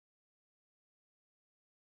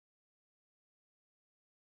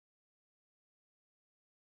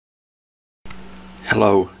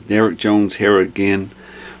Hello, Derek Jones here again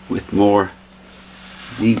with more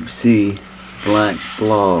deep sea black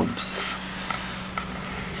blobs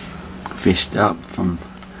fished up from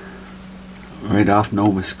right off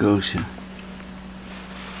Nova Scotia.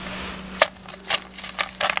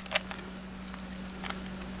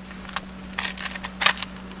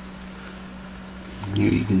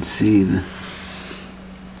 Here you can see the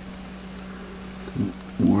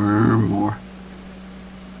worm or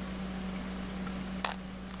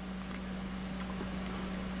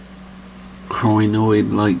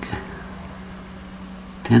crinoid-like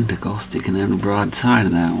tentacle sticking out the broad side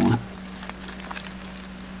of that one.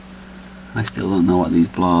 I still don't know what these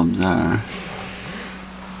blobs are.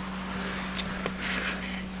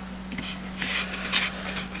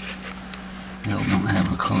 Still don't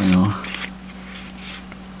have a clue.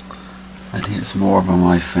 But here's more of them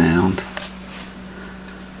I found.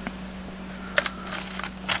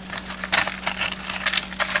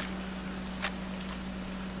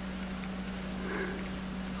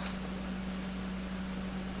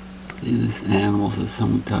 These animals of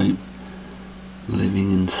some type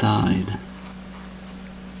living inside.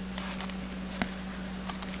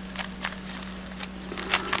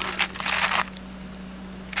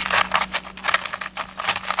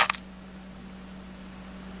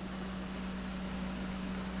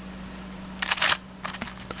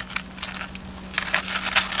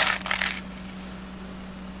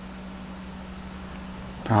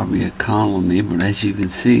 Probably a colony, but as you can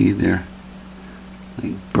see, they're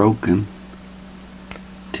like broken,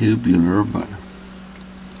 tubular, but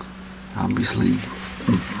obviously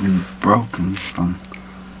broken from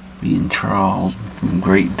being trawled from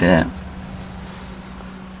great depth,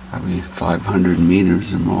 probably 500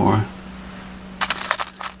 meters or more.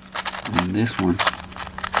 And this one,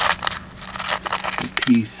 a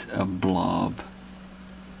piece of blob,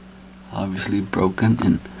 obviously broken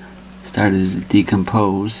and started to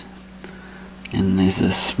decompose, and there's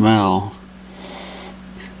a smell.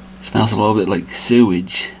 Smells a little bit like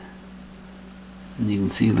sewage, and you can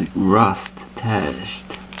see like rust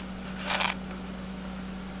attached.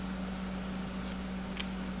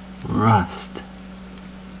 Rust.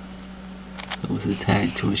 It was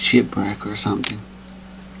attached to a shipwreck or something.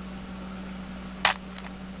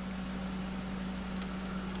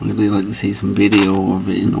 I'd really like to see some video of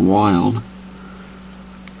it in the wild.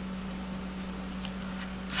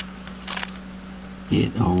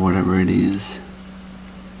 It or whatever it is.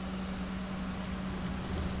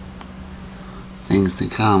 Things to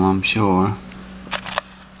come, I'm sure.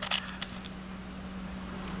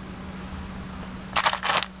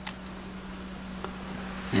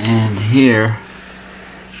 And here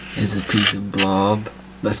is a piece of blob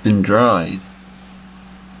that's been dried.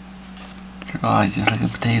 Dried just like a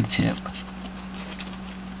potato chip.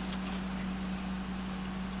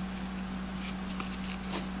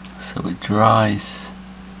 So it dries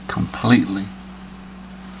completely.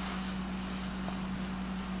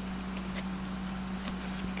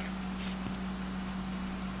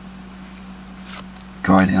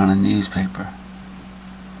 Dried it on a newspaper.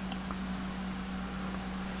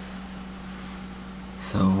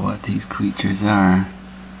 So what these creatures are,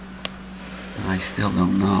 I still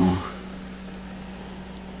don't know.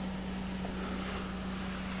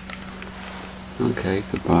 Okay,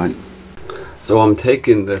 goodbye. So I'm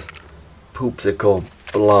taking this poopsicle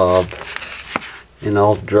blob and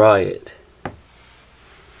I'll dry it.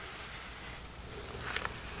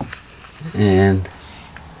 And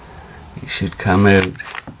it should come out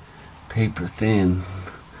paper thin,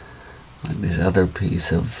 like this other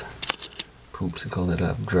piece of poopsicle that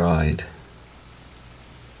I've dried.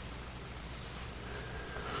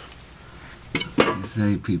 You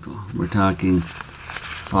say, people, we're talking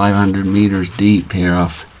 500 meters deep here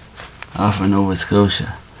off of Nova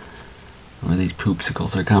Scotia, where these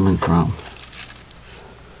poopsicles are coming from.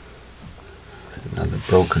 There's another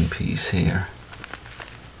broken piece here.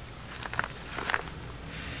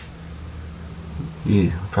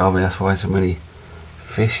 Yeah, probably that's why so many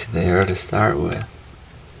fish there to start with.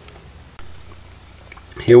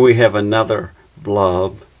 Here we have another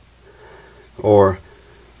blob, or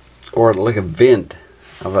like a vent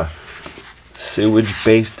of a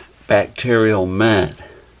sewage-based bacterial mat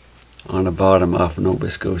on the bottom of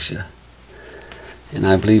Nova Scotia. And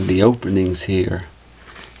I believe the openings here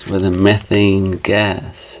is where the methane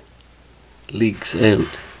gas leaks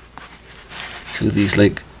out to these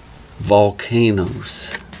like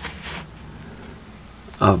volcanoes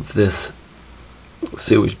of this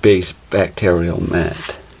sewage-based bacterial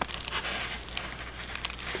mat.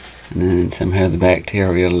 And then somehow the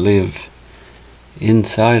bacteria live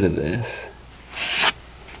inside of this.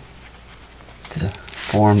 to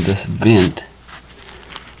form this vent.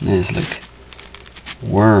 And there's like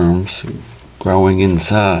worms growing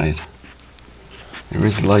inside. There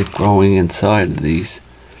is life growing inside of these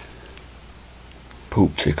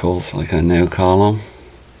poopsicles, like I now call them.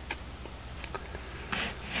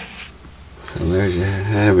 So there you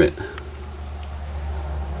have it.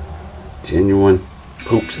 Genuine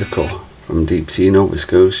poopsicle from deep sea Nova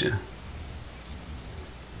Scotia.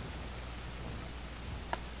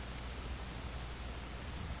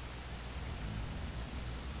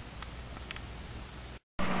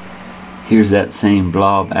 Here's that same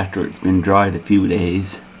blob after it's been dried a few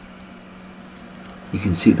days. You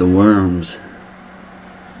can see the worms,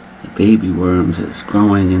 the baby worms that's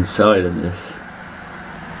growing inside of this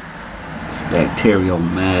bacterial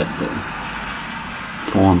mat that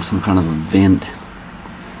forms some kind of a vent,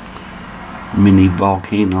 mini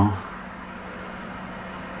volcano.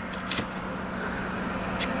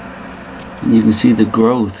 And you can see the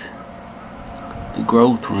growth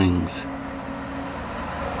rings.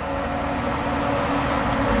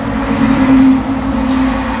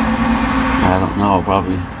 I don't know,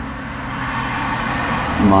 probably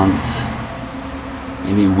months,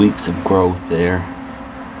 maybe weeks of growth there.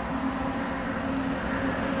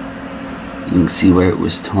 You can see where it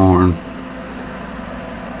was torn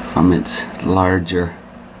from its larger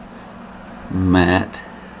mat.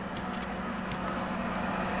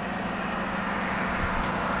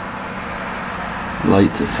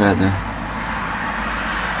 Light's a feather.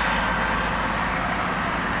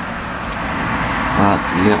 But,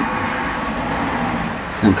 yeah.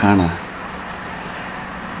 Some kind of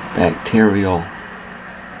bacterial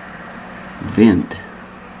vent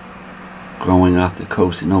growing off the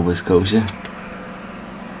coast of Nova Scotia,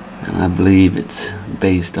 and I believe it's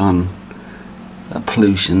based on a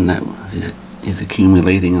pollution that is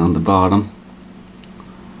accumulating on the bottom.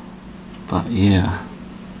 But yeah,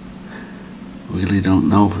 really don't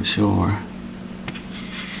know for sure.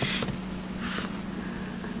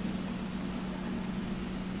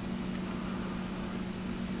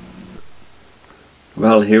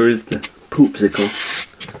 Well, here is the poopsicle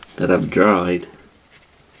that I've dried.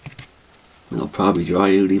 It'll probably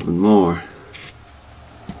dry out even more.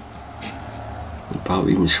 It'll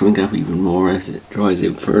probably even shrink up even more as it dries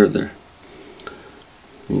out further.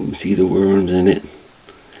 You can see the worms in it.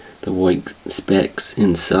 The white specks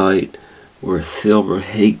inside were silver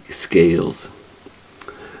hake scales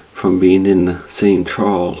from being in the same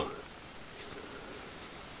trawl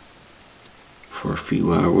for a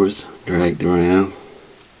few hours, dragged around.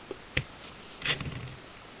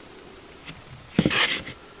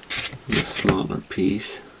 A smaller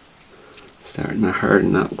piece starting to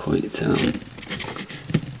harden up quite some.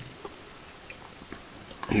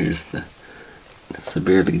 Here's the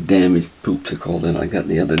severely damaged poopsicle that I got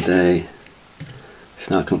the other day. It's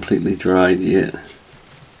not completely dried yet.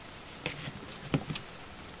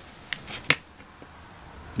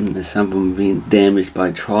 And some of them being damaged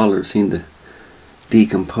by trawlers seem to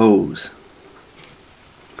decompose.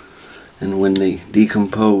 And when they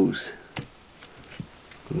decompose,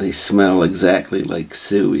 they smell exactly like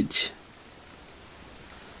sewage.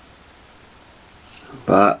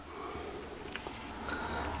 But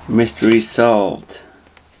mystery solved.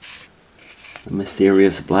 The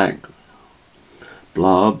mysterious black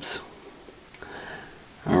blobs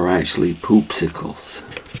are actually poopsicles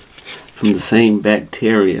from the same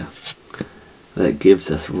bacteria that gives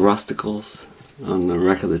us rusticles on the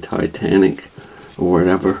wreck of the Titanic or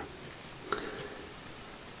whatever.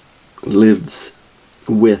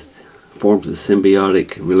 Forms a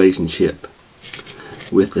symbiotic relationship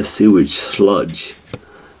with the sewage sludge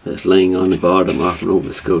that's laying on the bottom off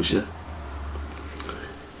Nova Scotia.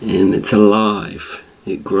 And it's alive,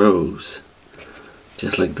 it grows,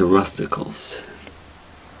 just like the rusticles.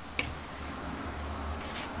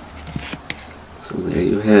 So there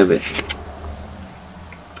you have it,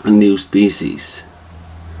 a new species,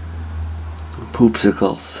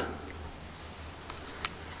 poopsicles.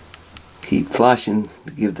 Keep flushing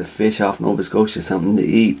to give the fish off Nova Scotia something to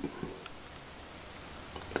eat.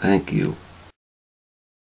 Thank you.